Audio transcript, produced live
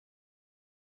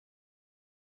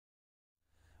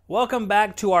Welcome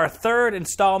back to our third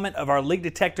installment of our leak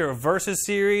detector versus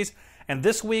series, and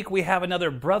this week we have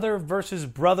another brother versus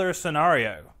brother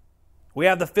scenario. We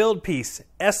have the Fieldpiece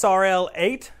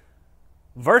SRL8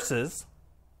 versus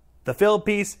the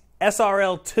Fieldpiece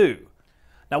SRL2.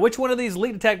 Now, which one of these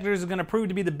leak detectors is going to prove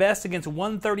to be the best against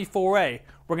 134A?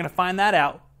 We're going to find that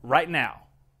out right now.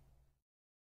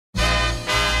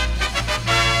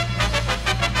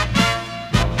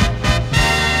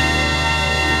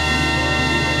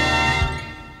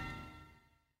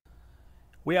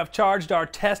 We have charged our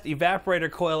test evaporator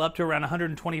coil up to around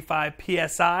 125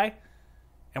 psi,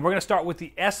 and we're going to start with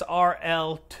the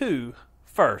SRL2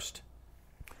 first.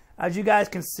 As you guys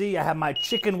can see, I have my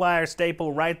chicken wire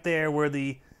staple right there where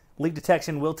the leak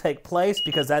detection will take place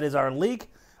because that is our leak.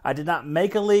 I did not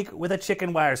make a leak with a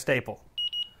chicken wire staple.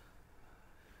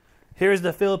 Here's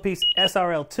the Fieldpiece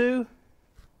SRL2.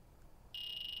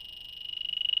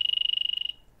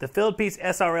 The Fieldpiece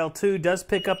SRL2 does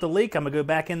pick up the leak. I'm going to go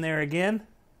back in there again.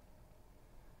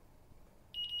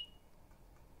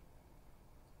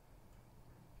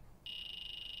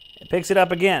 It picks it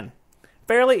up again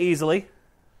fairly easily.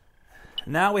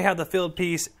 Now we have the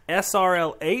Fieldpiece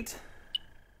SRL8.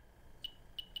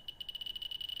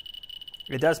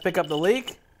 It does pick up the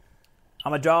leak.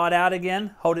 I'm going to draw it out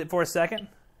again. Hold it for a second.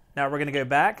 Now we're going to go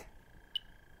back.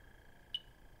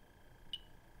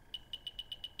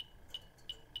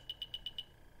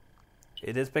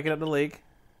 It is picking up the leak.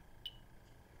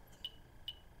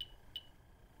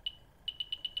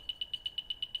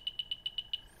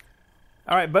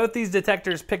 All right, both these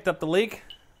detectors picked up the leak,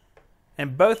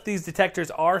 and both these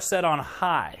detectors are set on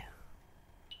high.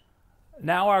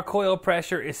 Now our coil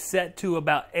pressure is set to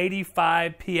about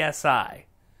 85 psi,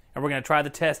 and we're going to try the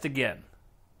test again.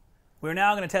 We're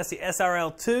now going to test the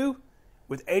SRL2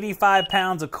 with 85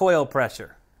 pounds of coil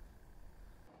pressure.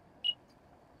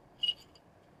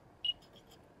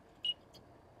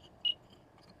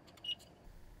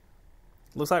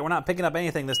 Looks like we're not picking up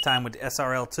anything this time with the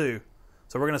SRL2.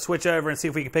 So we're going to switch over and see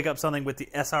if we can pick up something with the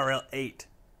SRL8.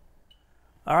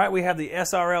 All right, we have the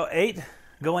SRL8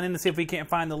 going in to see if we can't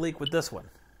find the leak with this one.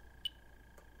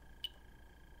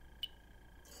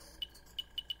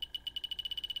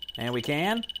 And we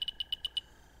can.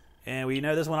 And we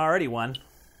know this one already won.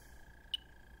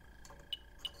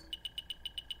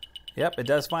 Yep, it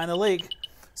does find the leak.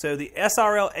 So the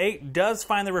SRL8 does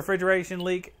find the refrigeration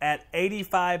leak at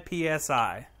 85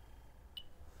 psi.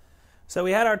 So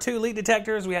we had our two leak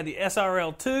detectors. We had the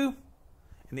SRL2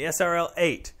 and the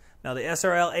SRL8. Now the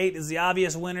SRL8 is the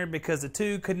obvious winner because the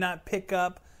 2 could not pick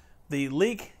up the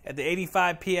leak at the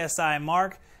 85 psi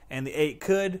mark, and the 8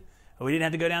 could. We didn't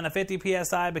have to go down to 50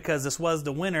 psi because this was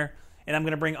the winner. And I'm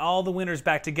going to bring all the winners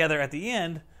back together at the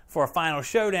end for a final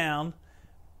showdown.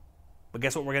 But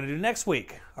guess what we're going to do next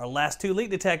week? Our last two leak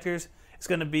detectors is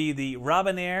going to be the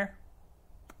Robinair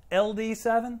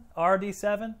LD7,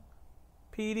 RD7,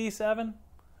 PD7.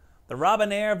 The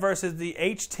Robinair versus the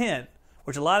H10,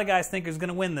 which a lot of guys think is going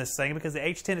to win this thing because the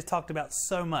H10 is talked about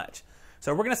so much.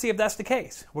 So we're going to see if that's the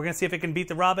case. We're going to see if it can beat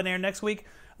the Robinair next week.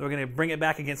 We're going to bring it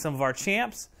back against some of our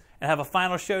champs and have a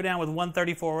final showdown with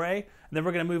 134A. And then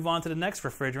we're going to move on to the next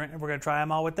refrigerant, and we're going to try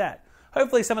them all with that.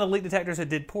 Hopefully some of the leak detectors that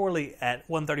did poorly at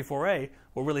 134A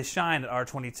will really shine at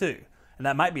R22. And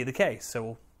that might be the case. So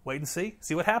we'll wait and see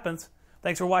what happens.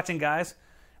 Thanks for watching, guys.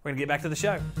 We're going to get back to the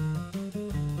show.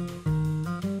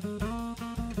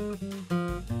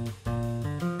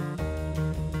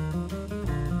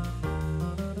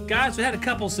 Guys, we had a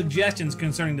couple suggestions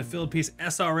concerning the Fieldpiece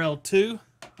SRL2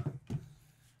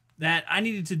 that I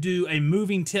needed to do a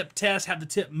moving tip test, have the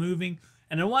tip moving.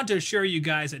 And I want to assure you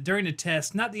guys that during the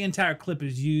test, not the entire clip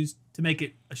is used to make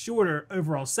it a shorter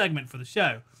overall segment for the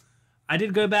show. I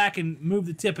did go back and move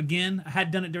the tip again. I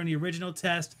had done it during the original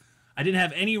test. I didn't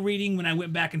have any reading when I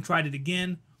went back and tried it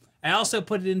again. I also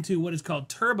put it into what is called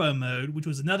turbo mode, which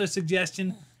was another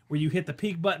suggestion where you hit the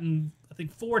peak button, I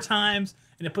think 4 times,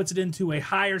 and it puts it into a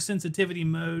higher sensitivity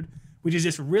mode, which is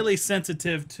just really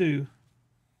sensitive to...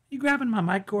 You grabbing my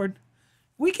mic cord?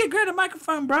 We can't grab the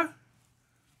microphone, bro.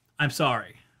 I'm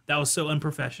sorry. That was so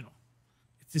unprofessional.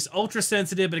 It's just ultra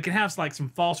sensitive, but it can have like some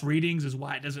false readings is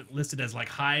why it doesn't list it as like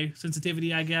high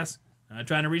sensitivity, I guess. I'm not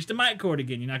trying to reach the mic cord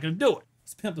again. You're not going to do it.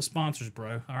 Let's pimp the sponsors,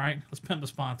 bro. All right? Let's pimp the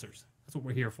sponsors. That's what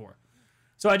we're here for.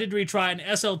 So I did retry an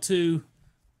SL2.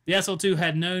 The SL2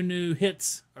 had no new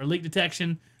hits or leak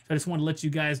detection. So I just wanted to let you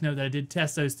guys know that I did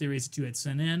test those theories that you had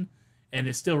sent in, and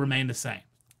it still remained the same.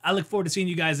 I look forward to seeing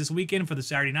you guys this weekend for the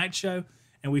Saturday night show.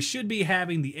 And we should be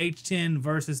having the H10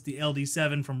 versus the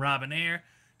LD7 from Robinair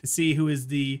to see who is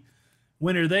the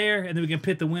winner there, and then we can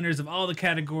pit the winners of all the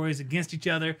categories against each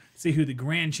other, see who the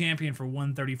grand champion for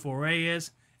 134A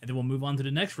is, and then we'll move on to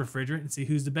the next refrigerant and see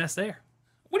who's the best there.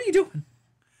 What are you doing?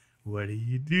 What are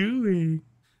you doing?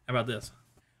 How about this?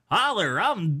 Holler,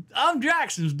 I'm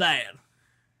Jackson's dad.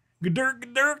 Gadurk,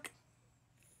 gadurk.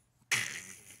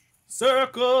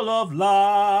 Circle of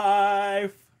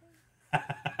life.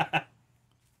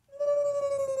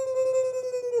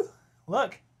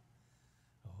 Look.